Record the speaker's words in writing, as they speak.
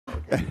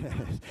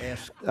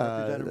Ask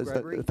Representative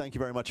Gregory. Thank you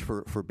very much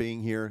for being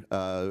here.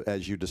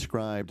 As you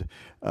described,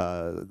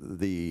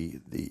 the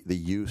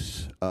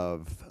use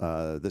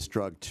of this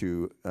drug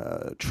to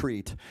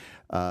treat,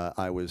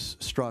 I was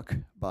struck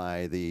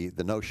by the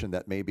notion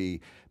that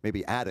maybe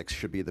addicts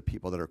should be the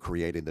people that are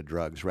creating the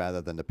drugs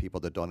rather than the people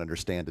that don't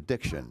understand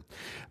addiction.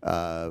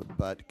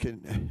 But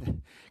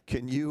can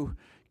you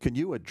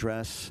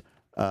address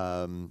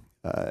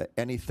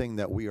anything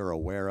that we are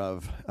aware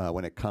of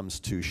when it comes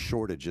to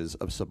shortages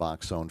of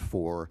Suboxone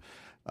for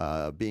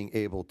being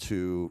able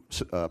to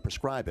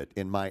prescribe it?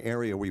 In my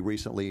area, we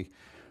recently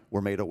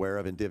were made aware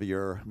of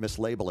Indivior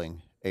mislabeling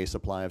a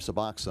supply of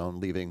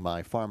Suboxone, leaving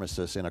my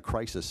pharmacists in a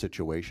crisis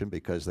situation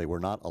because they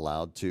were not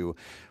allowed to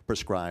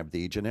prescribe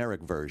the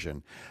generic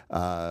version.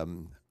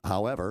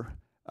 However,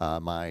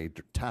 my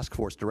task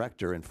force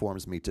director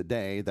informs me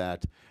today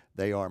that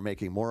they are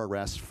making more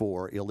arrests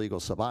for illegal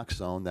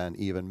Suboxone than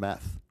even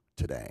meth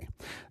today,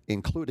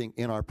 including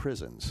in our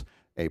prisons.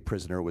 A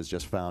prisoner was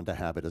just found to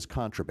have it as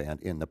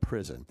contraband in the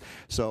prison.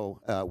 So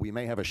we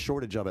may have a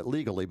shortage of it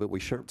legally, but we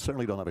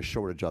certainly don't have a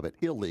shortage of it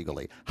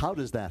illegally. How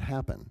does that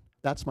happen?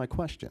 That's my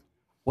question.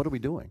 What are we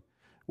doing?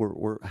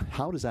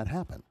 How does that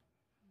happen?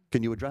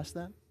 Can you address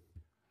that?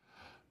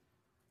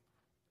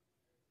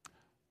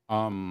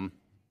 I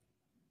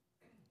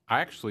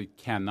actually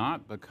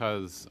cannot,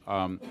 because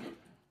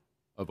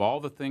of all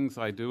the things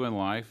I do in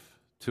life,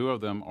 two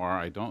of them are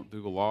I don't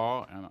do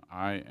law and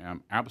I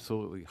am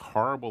absolutely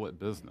horrible at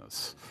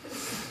business.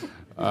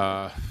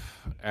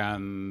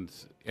 And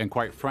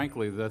quite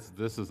frankly,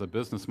 this is a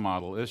business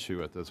model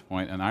issue at this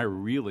point, and I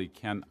really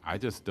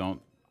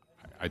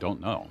I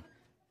don't know.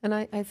 And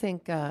I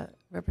think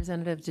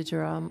Representative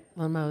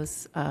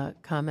DiGiramo's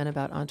comment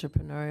about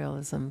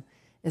entrepreneurialism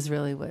is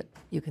really what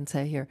you can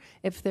say here.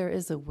 If there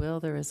is a will,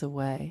 there is a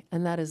way.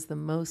 And that is the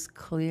most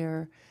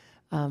clear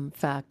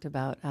fact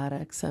about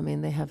addicts. I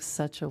mean, they have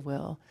such a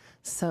will.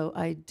 So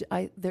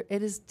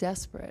it is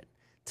desperate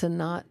to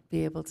not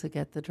be able to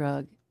get the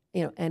drug,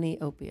 any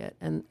opiate.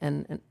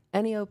 And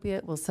any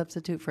opiate will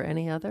substitute for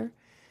any other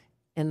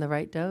in the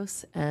right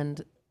dose,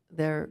 and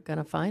they're going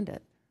to find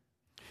it.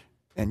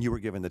 And you were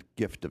given the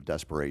gift of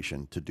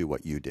desperation to do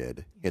what you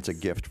did. Yes. It's a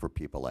gift for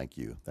people like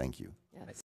you. Thank you.